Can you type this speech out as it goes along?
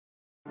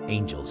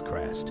Angel's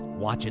Crest.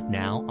 Watch it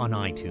now on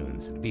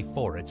iTunes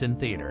before it's in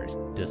theaters,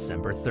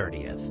 December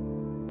 30th.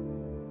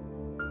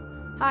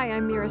 Hi,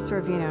 I'm Mira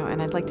Sorvino,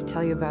 and I'd like to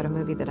tell you about a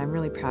movie that I'm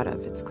really proud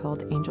of. It's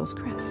called Angel's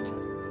Crest.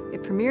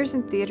 It premieres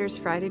in theaters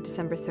Friday,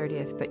 December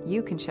 30th, but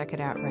you can check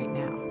it out right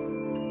now.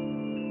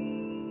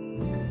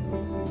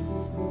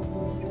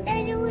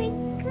 Daddy,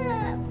 wake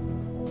up.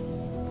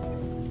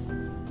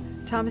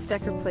 Thomas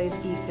Dekker plays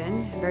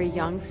Ethan, a very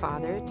young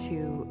father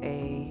to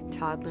a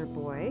toddler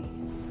boy.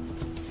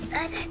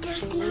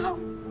 There's snow.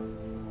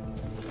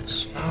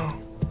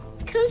 Snow.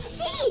 Come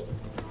see.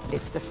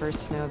 It's the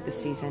first snow of the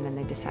season, and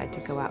they decide to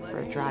go out for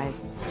a drive.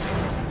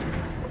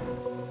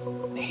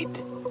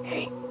 Nate,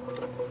 hey.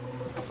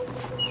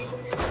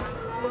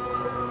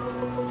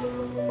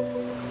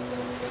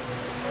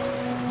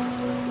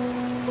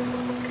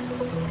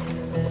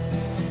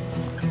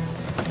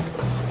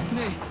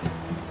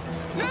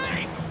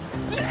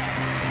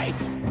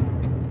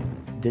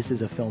 This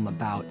is a film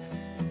about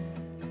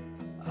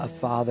a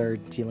father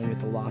dealing with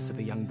the loss of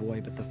a young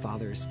boy, but the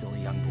father is still a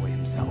young boy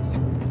himself.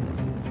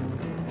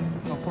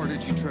 How far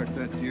did you trek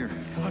that deer?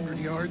 100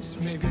 yards,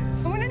 maybe?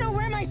 I want to know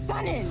where my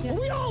son is. Well,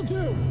 we all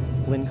do!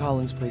 Lynn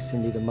Collins plays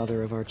Cindy, the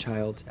mother of our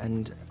child,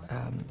 and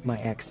my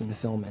ex in the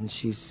film, and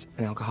she's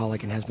an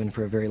alcoholic and has been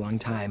for a very long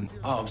time.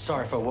 Oh, I'm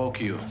sorry if I woke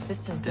you.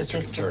 This is the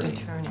district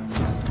attorney.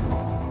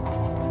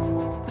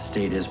 The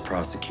state is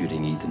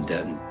prosecuting Ethan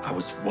Denton. I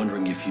was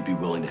wondering if you'd be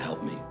willing to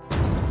help me.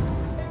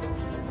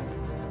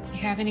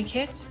 You have any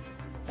kids?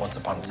 Once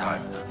upon a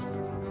time.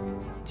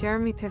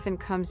 Jeremy Piven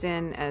comes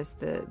in as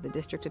the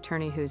district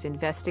attorney who's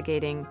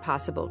investigating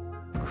possible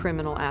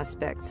criminal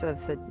aspects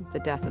of the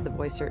death of the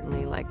boy,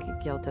 certainly like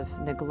guilt of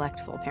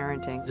neglectful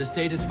parenting. The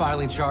state is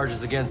filing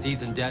charges against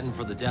Ethan Denton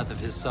for the death of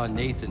his son,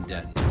 Nathan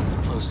Denton.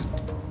 Closed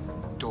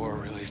the door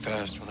really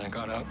fast when I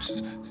got up so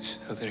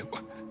that it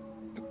would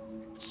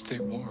stay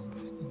warm.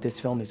 This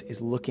film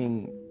is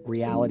looking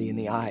reality in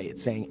the eye.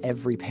 It's saying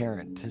every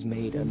parent has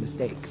made a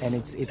mistake. And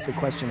it's the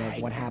question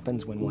of what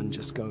happens when one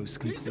just goes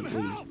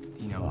completely,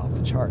 off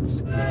the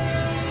charts.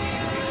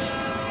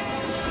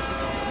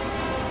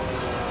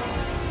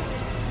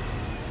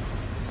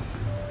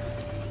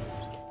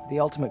 The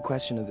ultimate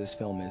question of this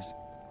film is,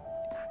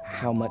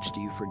 how much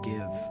do you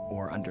forgive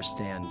or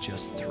understand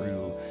just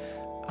through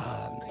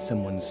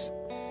someone's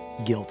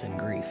guilt and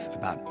grief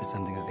about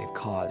something that they've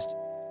caused?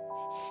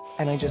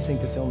 And I just think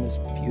the film is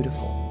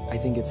beautiful. I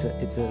think it's a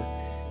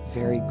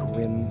very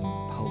grim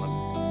poem.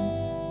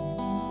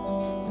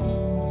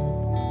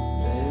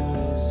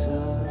 There is a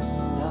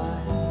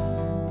light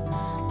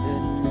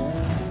that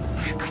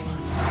never... Come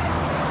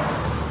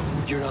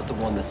on. You're not the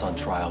one that's on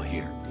trial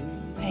here.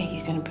 Hey,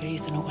 he's gonna put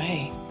Ethan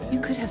away. You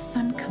could have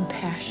some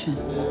compassion.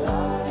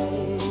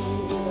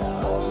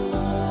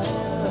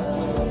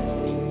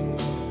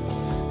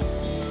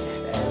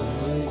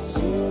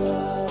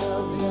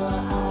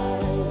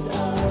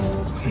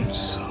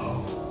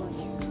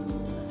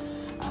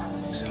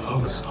 I'm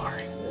so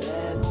sorry.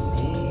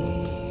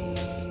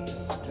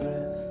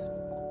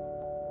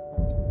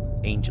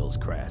 Angel's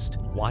Crest.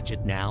 Watch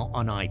it now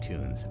on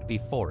iTunes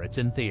before it's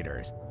in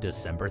theaters,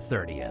 December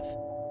 30th.